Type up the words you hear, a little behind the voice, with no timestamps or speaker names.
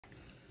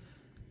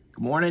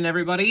Good morning,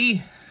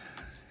 everybody.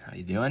 How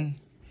you doing?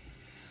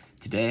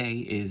 Today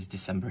is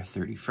December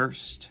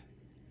 31st,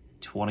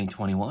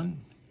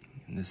 2021,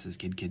 and this is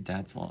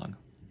GidKidDad's log.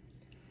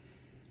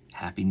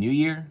 Happy New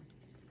Year.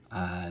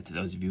 To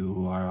those of you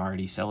who are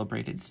already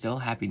celebrated still,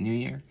 Happy New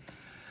Year.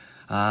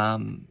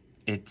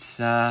 It's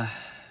going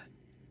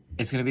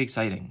to be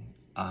exciting.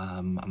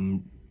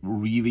 I'm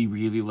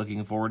really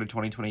looking forward to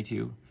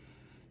 2022.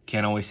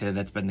 Can't always say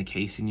that's been the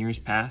case in years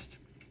past,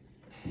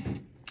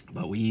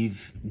 but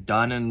we've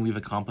done and we've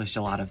accomplished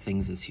a lot of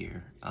things this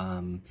year.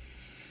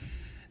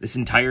 This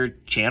entire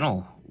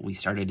channel, we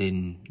started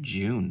in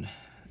June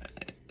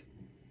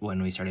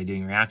when we started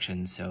doing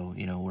reactions. So,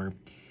 you know, we're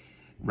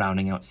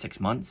rounding out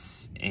 6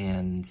 months,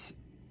 and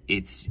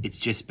it's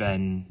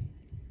been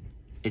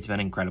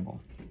incredible.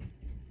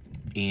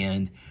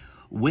 And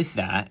with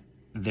that,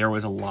 there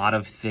was a lot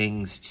of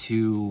things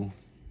to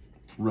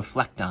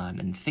reflect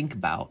on and think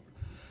about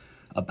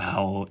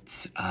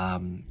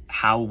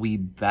how we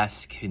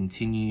best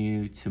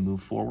continue to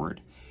move forward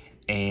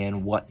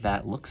and what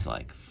that looks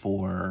like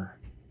for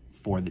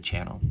the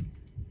channel.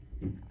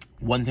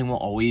 One thing will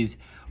always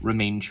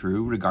remain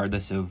true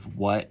regardless of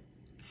what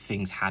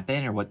things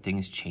happen or what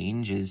things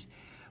change is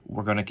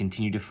we're going to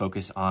continue to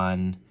focus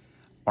on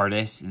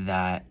artists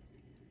that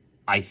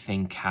I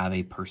think have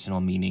a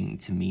personal meaning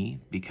to me,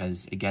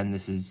 because again,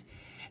 this is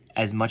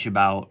as much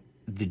about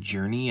the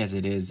journey as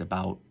it is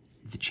about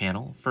the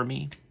channel for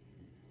me.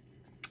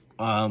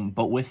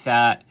 But with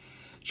that,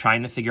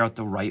 trying to figure out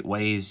the right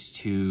ways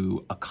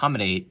to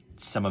accommodate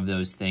some of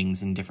those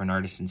things in different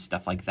artists and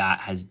stuff like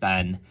that has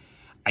been,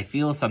 I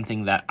feel,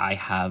 something that I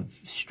have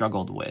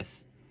struggled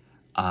with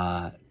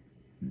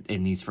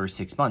in these first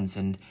 6 months.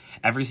 And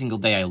every single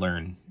day I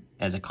learn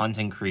as a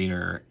content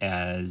creator,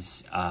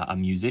 as a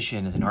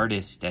musician, as an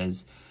artist,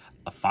 as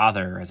a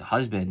father, as a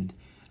husband.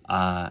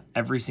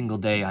 Every single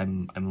day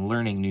I'm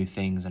learning new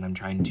things, and I'm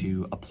trying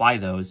to apply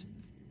those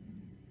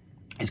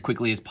as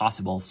quickly as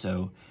possible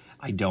so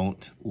I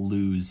don't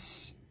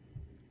lose,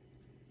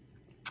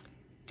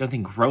 don't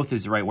think growth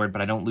is the right word,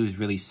 but I don't lose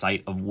really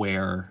sight of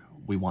where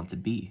we want to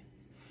be.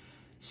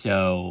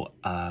 So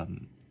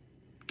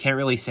can't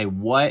really say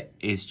what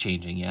is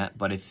changing yet,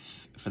 but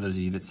if for those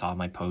of you that saw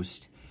my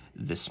post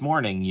this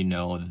morning, you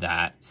know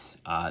that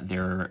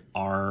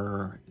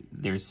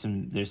there's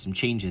some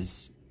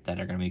changes that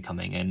are going to be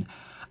coming, and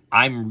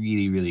I'm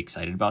really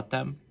excited about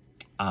them.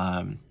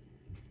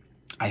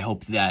 I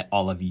hope that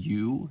all of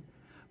you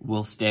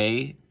will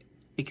stay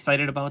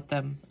excited about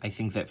them. I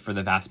think that for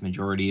the vast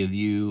majority of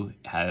you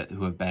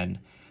who have been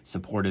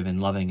supportive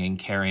and loving and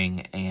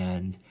caring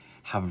and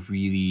have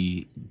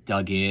really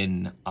dug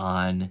in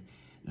on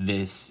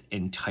this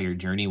entire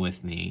journey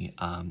with me,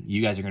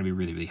 you guys are going to be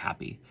really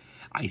happy.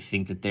 I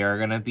think that there are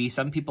going to be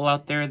some people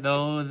out there,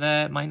 though,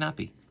 that might not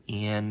be.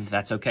 And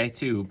that's okay,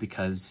 too,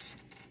 because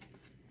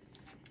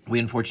we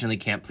unfortunately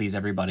can't please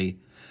everybody,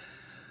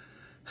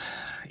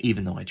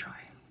 even though I try.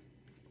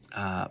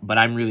 But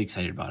I'm really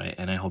excited about it,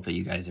 and I hope that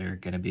you guys are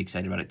going to be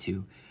excited about it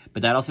too.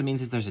 But that also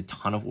means that there's a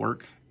ton of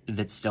work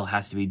that still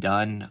has to be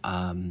done.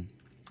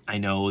 I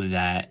know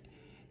that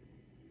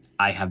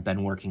I have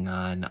been working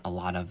on a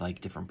lot of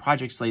different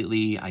projects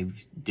lately. I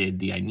did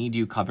the I Need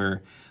You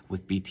cover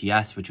with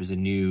BTS, which was a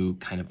new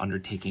kind of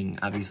undertaking.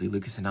 Obviously,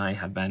 Lucas and I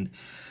have been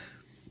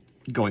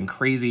going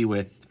crazy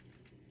with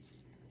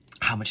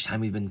how much time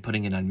we've been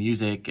putting in on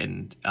music,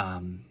 and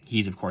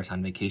he's, of course,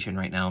 on vacation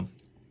right now,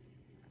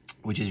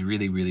 which is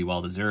really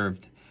well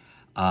deserved.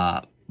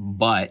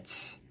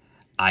 But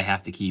I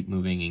have to keep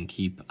moving and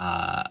keep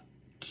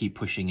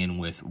pushing in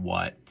with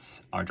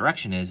what our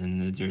direction is.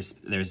 And there's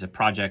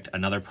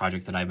another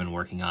project that I've been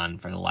working on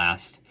for the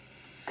last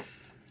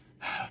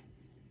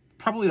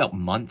probably about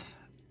month,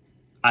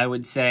 I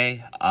would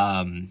say,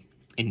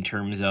 in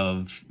terms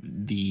of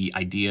the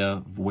idea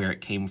of where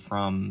it came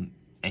from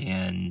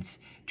and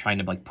trying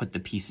to put the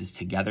pieces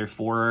together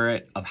for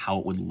it of how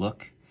it would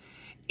look.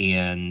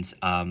 And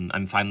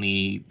I'm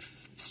finally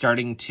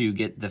starting to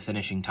get the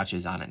finishing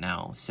touches on it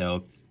now.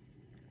 So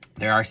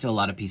there are still a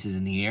lot of pieces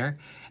in the air,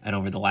 and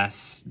over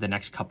the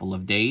next couple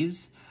of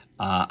days,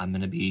 I'm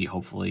going to be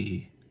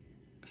hopefully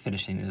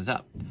finishing this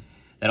up.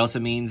 That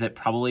also means that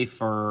probably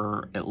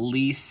for at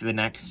least the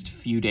next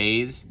few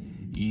days,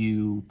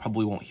 you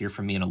probably won't hear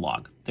from me in a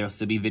log. There'll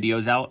still be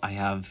videos out. I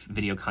have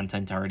video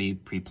content already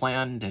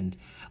pre-planned, and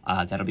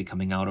that'll be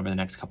coming out over the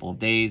next couple of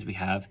days. We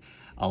have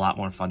a lot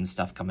more fun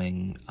stuff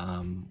coming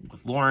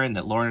with Lauren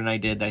that Lauren and I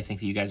did that I think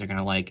that you guys are going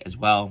to like as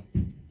well.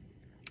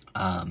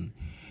 And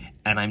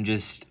I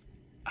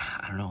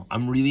don't know,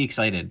 I'm really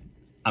excited.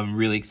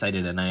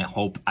 And I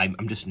hope,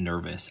 I'm just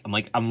nervous.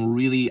 I'm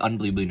really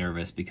unbelievably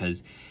nervous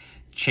because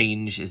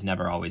change is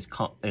never always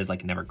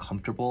never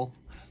comfortable.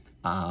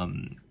 But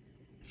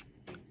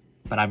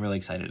I'm really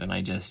excited, and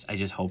I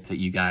just hope that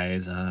you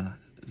guys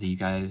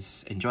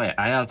enjoy it.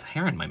 I have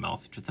hair in my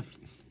mouth.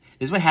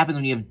 This is what happens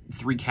when you have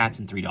 3 cats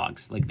and 3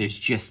 dogs.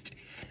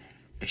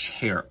 There's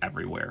hair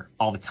everywhere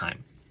all the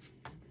time.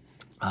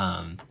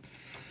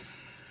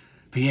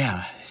 But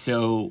yeah,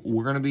 so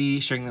we're going to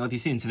be sharing that with you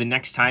soon. So the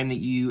next time that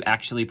you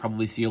actually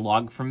probably see a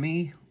log from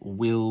me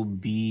will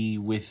be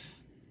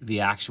with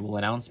the actual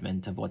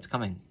announcement of what's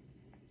coming.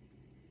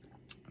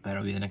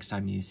 That'll be the next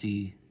time you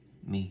see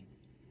me.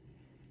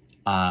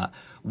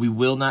 We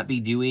will not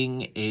be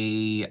doing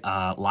a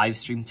live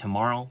stream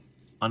tomorrow,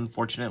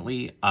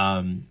 unfortunately,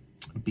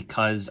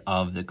 because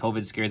of the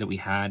COVID scare that we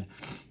had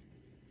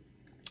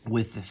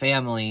with the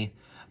family.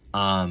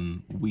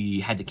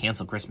 We had to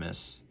cancel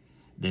Christmas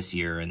this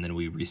year, and then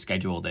we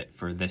rescheduled it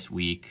for this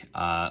week.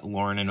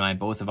 Lauren and I,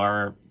 both of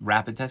our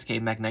rapid tests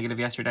came back negative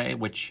yesterday,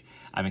 which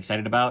I'm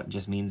excited about. It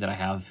just means that I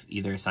have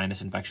either a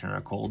sinus infection or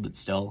a cold that's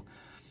still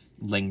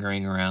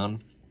lingering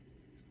around,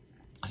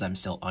 because I'm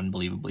still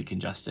unbelievably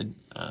congested.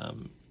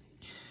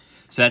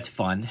 So that's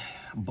fun,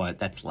 but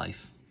that's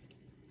life.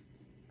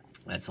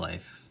 That's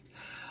life.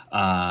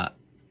 But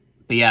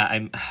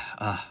yeah,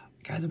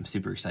 guys, I'm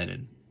super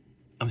excited.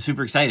 I'm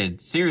super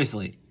excited.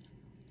 Seriously.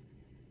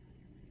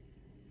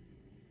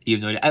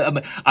 Even though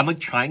I'm like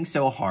trying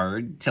so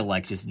hard to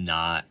like just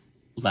not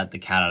let the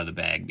cat out of the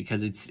bag,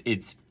 because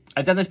it's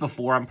I've done this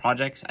before on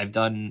projects. I've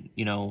done,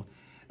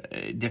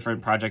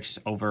 different projects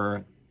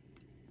over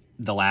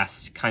the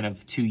last kind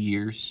of 2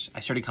 years. I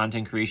started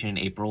content creation in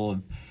April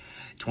of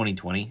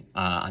 2020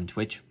 on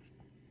Twitch.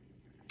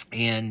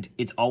 And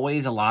it's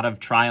always a lot of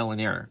trial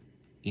and error.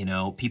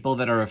 People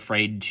that are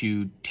afraid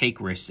to take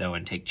risks, though,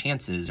 and take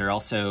chances are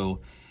also,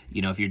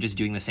 if you're just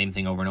doing the same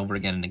thing over and over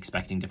again and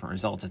expecting different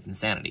results, it's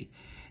insanity.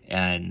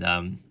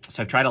 And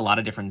so I've tried a lot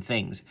of different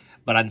things.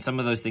 But on some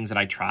of those things that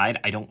I tried,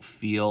 I don't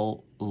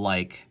feel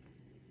like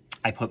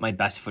I put my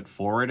best foot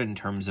forward in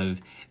terms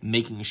of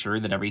making sure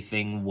that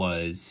everything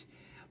was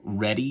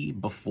ready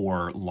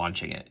before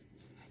launching it.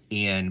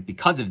 And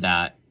because of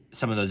that,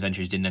 some of those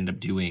ventures didn't end up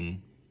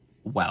doing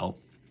well.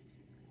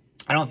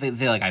 I don't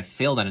feel like I've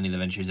failed on any of the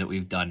ventures that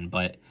we've done,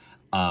 but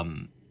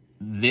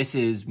this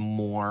is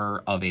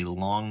more of a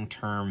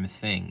long-term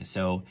thing.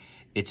 So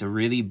it's a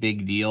really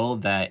big deal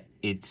that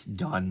it's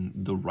done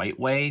the right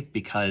way,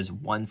 because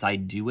once I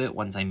do it,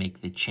 once I make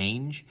the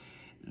change,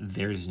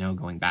 there's no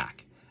going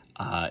back.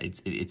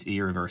 It's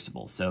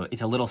irreversible. So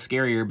it's a little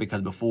scarier,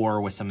 because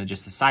before, with some of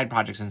just the side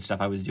projects and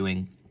stuff I was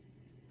doing,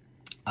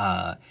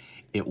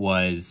 it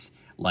was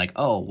like,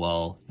 oh,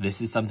 well, this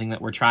is something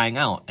that we're trying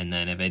out, and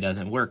then if it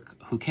doesn't work,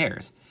 who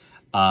cares?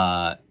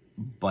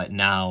 But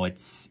now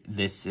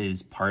this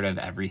is part of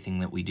everything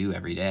that we do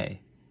every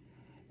day.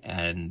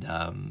 And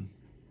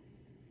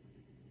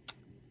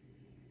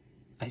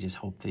I just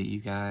hope that you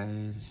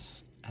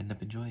guys end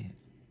up enjoying it.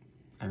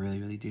 I really,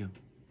 really do.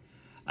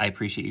 I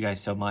appreciate you guys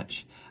so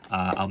much.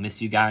 I'll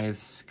miss you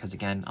guys, because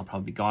again, I'll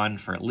probably be gone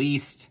for at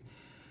least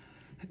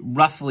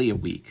roughly a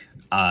week.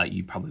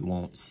 You probably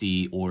won't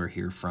see or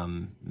hear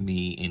from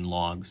me in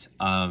logs.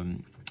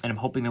 And I'm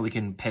hoping that we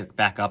can pick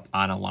back up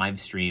on a live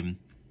stream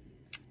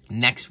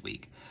next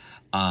week.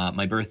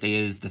 My birthday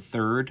is the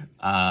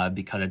 3rd,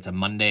 because it's a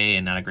Monday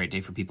and not a great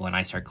day for people, and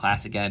I start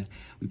class again.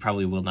 We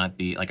probably will not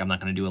be, I'm not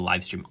going to do a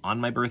live stream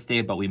on my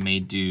birthday, but we may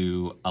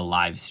do a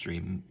live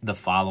stream the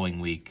following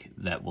week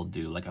that will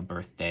do like a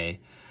birthday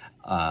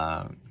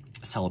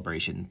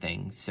celebration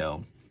thing.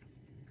 So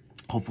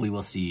hopefully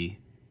we'll see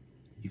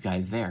you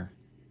guys there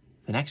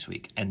the next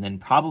week. And then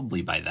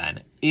probably by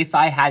then, if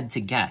I had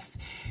to guess,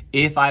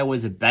 if I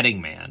was a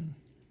betting man,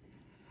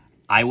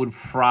 I would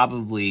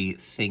probably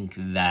think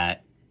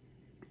that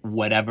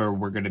whatever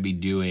we're going to be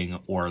doing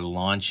or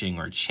launching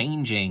or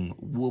changing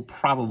will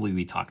probably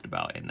be talked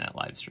about in that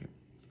live stream.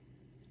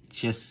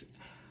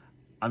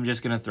 I'm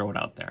just going to throw it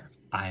out there.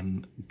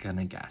 I'm going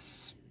to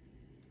guess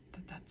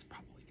that that's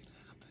probably going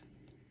to happen.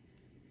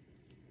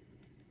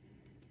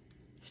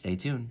 Stay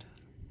tuned.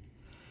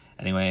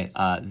 Anyway,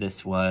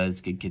 this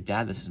was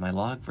GidKidDad. This is my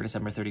log for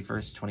December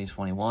 31st,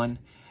 2021.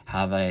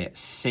 Have a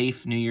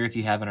safe New Year if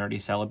you haven't already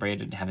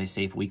celebrated. Have a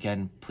safe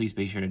weekend. Please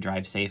be sure to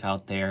drive safe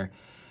out there.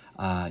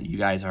 You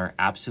guys are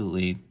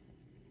absolutely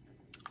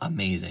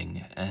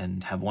amazing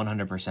and have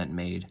 100%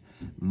 made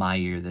my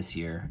year this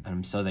year. And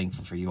I'm so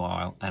thankful for you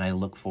all. And I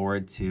look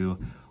forward to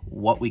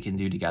what we can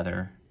do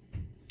together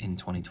in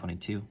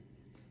 2022.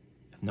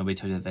 If nobody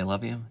told you that they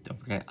love you, don't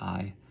forget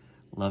I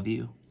love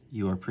you.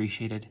 You are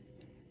appreciated.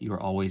 You are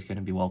always going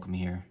to be welcome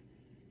here.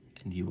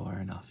 And you are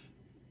enough.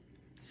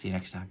 See you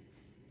next time.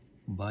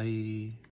 Bye.